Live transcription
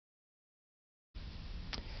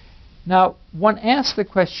Now, one asks the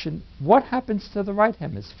question, what happens to the right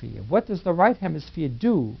hemisphere? What does the right hemisphere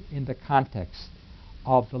do in the context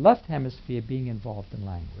of the left hemisphere being involved in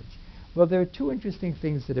language? Well, there are two interesting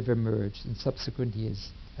things that have emerged in subsequent years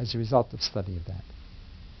as a result of study of that.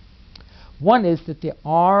 One is that there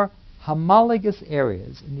are homologous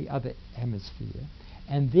areas in the other hemisphere,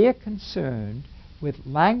 and they're concerned with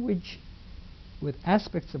language, with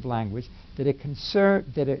aspects of language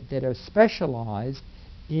that are specialized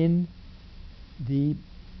in the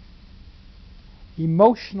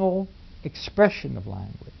emotional expression of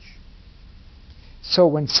language. So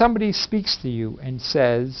when somebody speaks to you and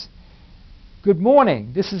says, "Good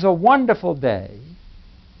morning, this is a wonderful day,"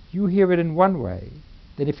 you hear it in one way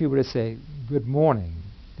than if you were to say, "Good morning,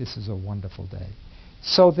 this is a wonderful day."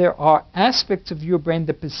 So there are aspects of your brain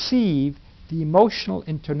that perceive the emotional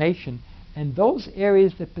intonation, and those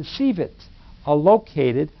areas that perceive it are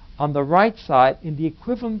located on the right side in the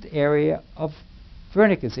equivalent area of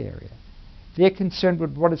Wernicke's area. They're concerned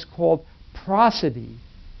with what is called prosody,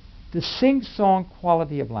 the sing-song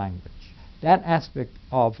quality of language, that aspect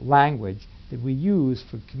of language that we use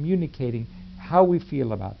for communicating how we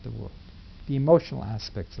feel about the world, the emotional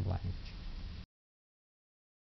aspects of language.